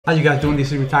How you guys doing?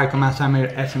 This is retired command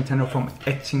assignment Centeno from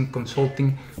Exim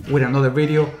Consulting with another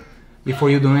video. Before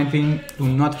you do anything, do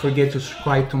not forget to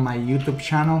subscribe to my YouTube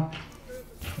channel.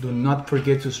 Do not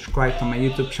forget to subscribe to my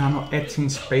YouTube channel,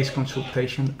 Exim Space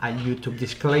Consultation at YouTube.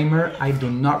 Disclaimer, I do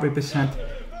not represent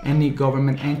any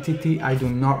government entity. I do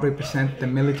not represent the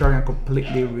military. I'm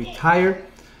completely retired.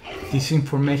 This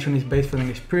information is based on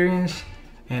experience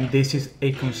and this is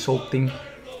a consulting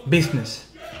business.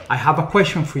 I have a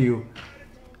question for you.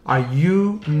 Are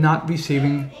you not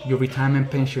receiving your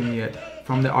retirement pension yet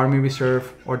from the Army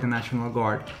Reserve or the National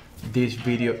Guard? This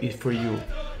video is for you.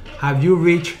 Have you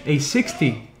reached age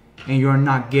 60 and you're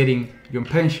not getting your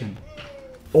pension?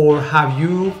 Or have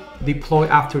you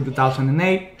deployed after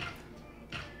 2008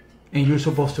 and you're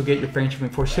supposed to get your pension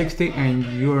before 60 and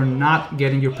you're not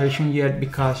getting your pension yet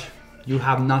because you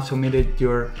have not submitted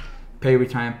your pay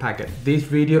retirement packet? This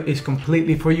video is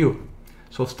completely for you,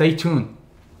 so stay tuned.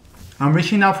 I'm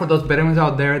reaching out for those veterans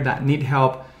out there that need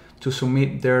help to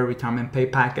submit their retirement pay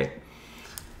packet.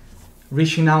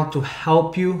 Reaching out to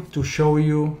help you, to show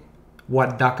you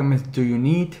what documents do you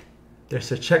need.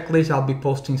 There's a checklist. I'll be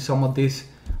posting some of these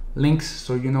links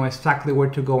so you know exactly where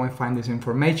to go and find this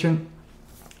information.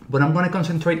 But I'm going to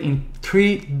concentrate in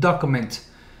 3 documents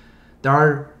that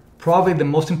are probably the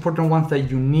most important ones that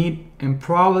you need and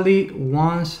probably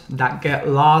ones that get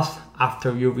lost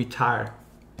after you retire.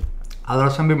 A lot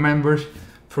of Assembly members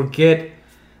forget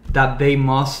that they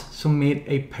must submit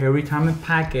a pay retirement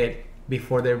packet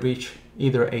before they reach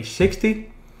either age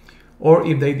 60, or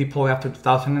if they deploy after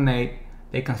 2008,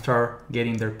 they can start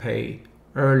getting their pay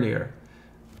earlier.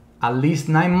 At least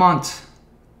 9 months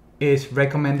is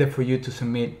recommended for you to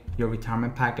submit your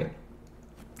retirement packet.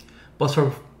 But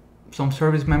some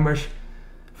service members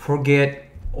forget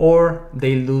or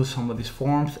they lose some of these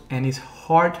forms, and it's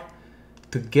hard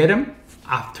to get them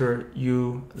after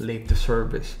you leave the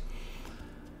service.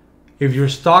 If you're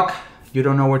stuck, you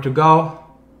don't know where to go,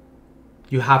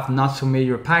 you have not submitted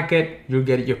your packet, you're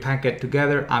getting your packet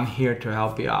together, I'm here to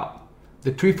help you out.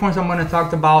 The 3 points I'm going to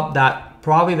talk about, that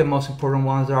probably the most important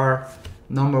ones are: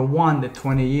 number 1, the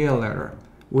 20-year letter.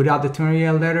 Without the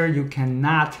 20-year letter, you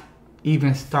cannot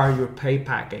even start your pay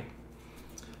packet.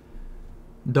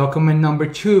 Document number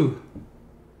 2,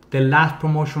 the last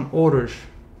promotion orders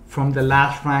from the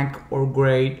last rank or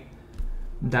grade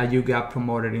that you got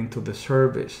promoted into the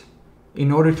service.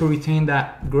 In order to retain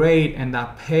that grade and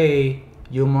that pay,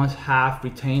 you must have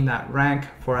retained that rank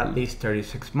for at least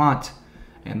 36 months.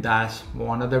 And that's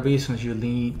one of the reasons you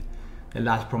need the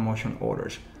last promotion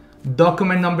orders.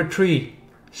 Document number 3,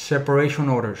 separation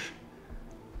orders.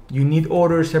 You need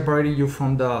orders separating you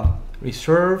from the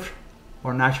Reserve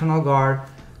or National Guard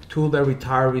to the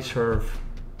Retired Reserve,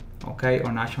 okay,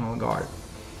 or National Guard.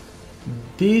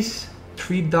 These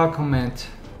 3 documents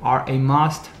are a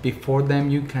must. Before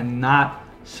them, you cannot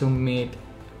submit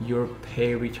your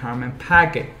pay retirement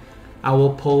packet. I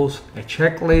will post a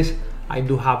checklist. I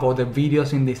do have other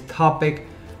videos in this topic,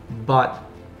 but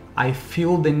I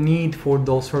feel the need for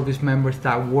those service members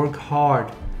that work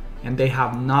hard and they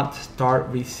have not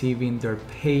started receiving their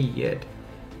pay yet.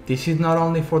 This is not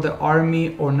only for the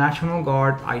Army or National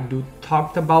Guard. I do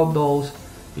talk about those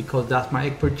because that's my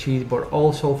expertise, but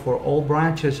also for all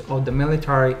branches of the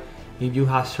military if you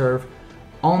have served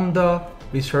on the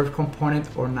Reserve component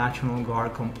or National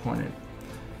Guard component.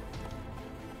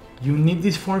 You need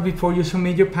this form before you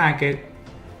submit your packet.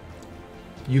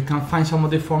 You can find some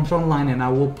of the forms online, and I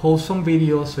will post some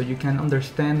videos so you can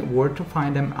understand where to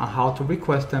find them and how to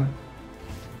request them.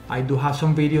 I do have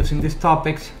some videos in these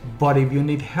topics, but if you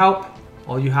need help,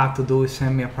 all you have to do is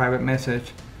send me a private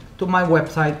message to my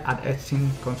website at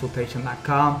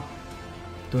eximconsultation.com.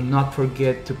 Do not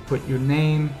forget to put your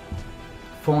name,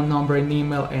 phone number, and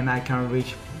email, and I can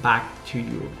reach back to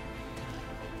you.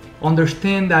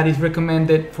 Understand that it's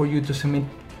recommended for you to submit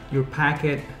your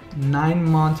packet 9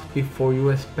 months before you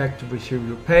expect to receive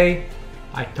your pay.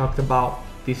 I talked about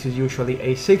this is usually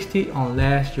age 60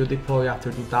 unless you deploy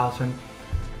after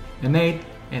 2008,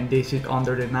 and this is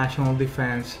under the National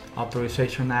Defense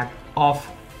Authorization Act of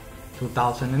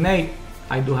 2008.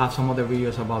 I do have some other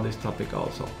videos about this topic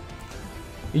also.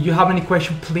 If you have any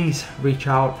question, please reach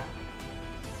out.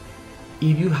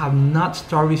 If you have not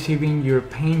started receiving your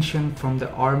pension from the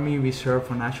Army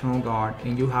Reserve or National Guard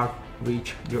and you have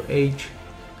reached your age,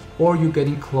 or you're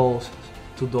getting close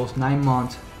to those 9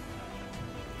 months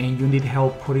and you need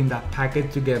help putting that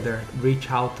packet together,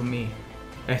 reach out to me,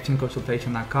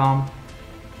 eximconsultation.com.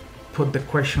 Put the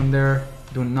question there.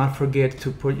 Do not forget to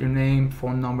put your name,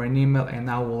 phone number, and email, and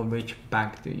I will reach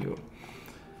back to you.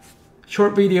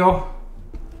 Short video,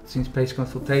 since Space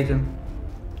Consultation.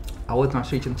 I will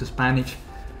transition to Spanish.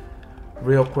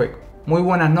 real quick. Muy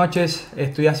buenas noches,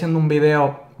 estoy haciendo un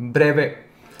video breve.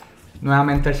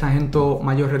 Nuevamente el sargento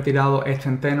mayor retirado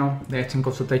Centeno de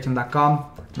extendconsultation.com.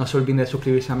 No se olviden de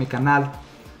suscribirse a mi canal.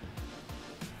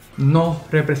 No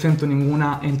represento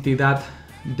ninguna entidad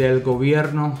del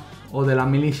gobierno o de la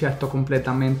milicia. Esto es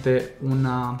completamente un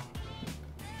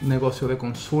negocio de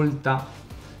consulta.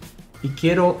 Y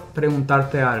quiero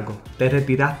preguntarte algo. ¿Te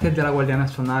retiraste de la Guardia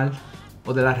Nacional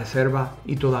o de la Reserva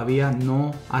y todavía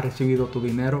no has recibido tu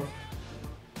dinero?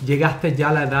 ¿Llegaste ya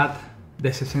a la edad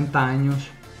de 60 años?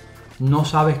 ¿No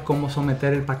sabes cómo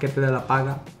someter el paquete de la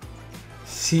paga?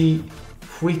 Si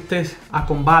fuiste a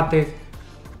combate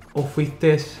o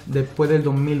fuiste después del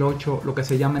 2008, lo que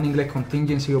se llama en inglés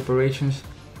Contingency Operations,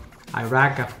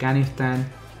 Irak, Afganistán,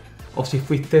 o si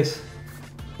fuiste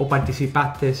o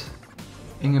participaste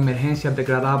en emergencias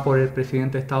declaradas por el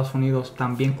presidente de Estados Unidos,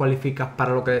 también cualificas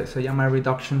para lo que se llama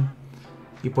reduction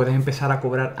y puedes empezar a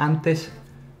cobrar antes.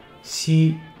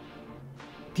 Si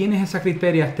tienes esa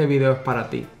criteria, este video es para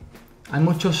ti. Hay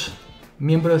muchos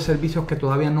miembros de servicios que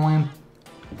todavía no han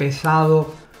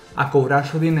empezado a cobrar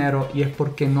su dinero y es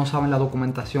porque no saben la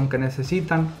documentación que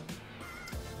necesitan,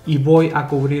 y voy a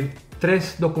cubrir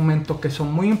 3 documentos que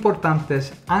son muy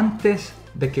importantes antes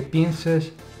de que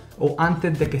pienses o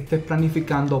antes de que estés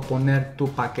planificando poner tu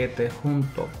paquete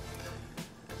junto.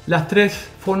 Las 3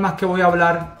 formas que voy a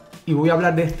hablar, y voy a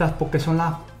hablar de estas porque son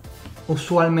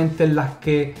usualmente las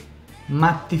que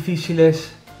más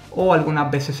difíciles o algunas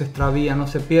veces se extravían o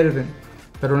se pierden,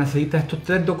 pero necesitas estos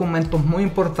 3 documentos muy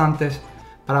importantes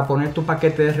para poner tu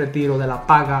paquete de retiro de la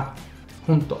paga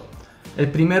junto. El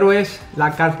primero es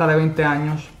la carta de 20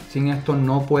 años. Sin esto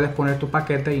no puedes poner tu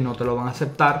paquete y no te lo van a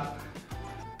aceptar.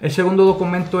 El segundo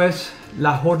documento es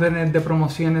las órdenes de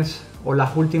promociones o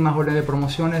las últimas órdenes de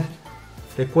promociones.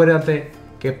 Recuérdate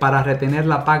que para retener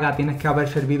la paga tienes que haber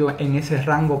servido en ese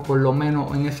rango, por lo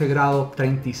menos en ese grado,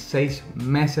 36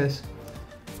 meses.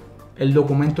 El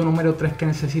documento número 3 que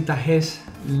necesitas es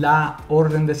la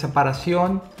orden de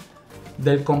separación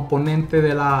del componente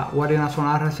de la Guardia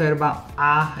Nacional Reserva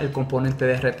a el componente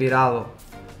de retirado.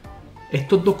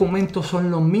 Estos documentos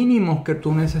son los mínimos que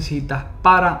tú necesitas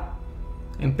para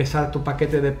empezar tu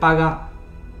paquete de paga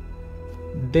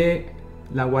de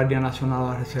la Guardia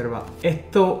Nacional Reserva.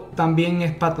 Esto también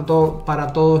es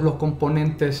para todos los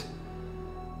componentes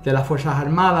de las Fuerzas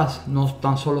Armadas, no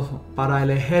tan solo para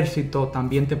el Ejército.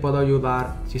 También te puedo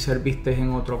ayudar si serviste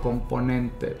en otro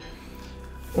componente.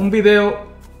 Un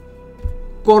video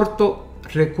corto.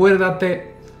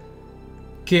 Recuérdate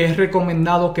que es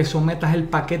recomendado que sometas el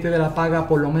paquete de la paga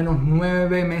por lo menos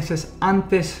 9 meses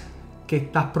antes que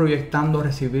estás proyectando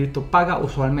recibir tu paga.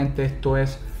 Usualmente esto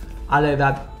es a la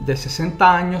edad de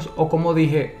 60 años, o como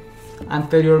dije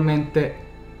anteriormente,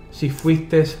 si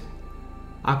fuiste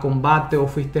a combate o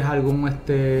fuiste a algún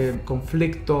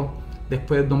conflicto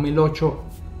después del 2008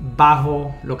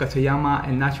 bajo lo que se llama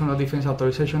el National Defense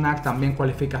Authorization Act, también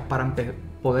cualificas para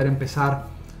poder empezar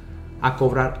a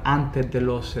cobrar antes de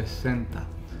los 60.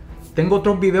 Tengo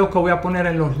otros videos que voy a poner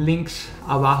en los links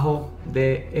abajo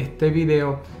de este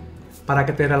video para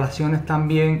que te relaciones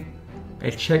también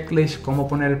el checklist, cómo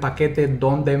poner el paquete,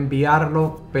 dónde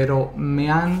enviarlo, pero me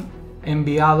han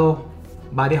enviado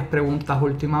varias preguntas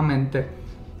últimamente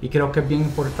y creo que es bien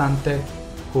importante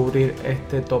cubrir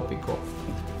este tópico.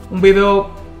 Un video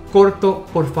corto.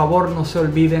 Por favor, no se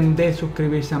olviden de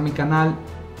suscribirse a mi canal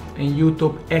en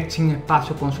YouTube,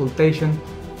 Espacio Consultation.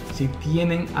 Si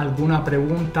tienen alguna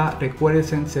pregunta,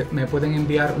 recuerden, me pueden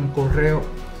enviar un correo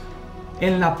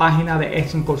en la página de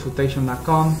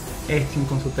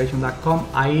extendconsultation.com,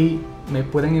 ahí me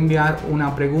pueden enviar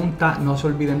una pregunta. No se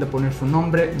olviden de poner su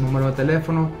nombre, número de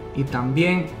teléfono y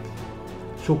también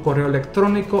su correo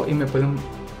electrónico, y me pueden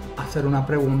hacer una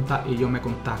pregunta y yo me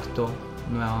contacto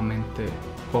nuevamente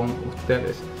con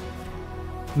ustedes.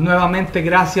 Nuevamente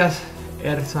gracias,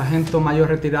 el sargento mayor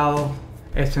retirado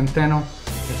Centeno.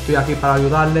 Estoy aquí para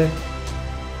ayudarles.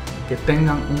 Que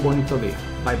tengan un bonito día.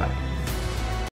 Bye bye.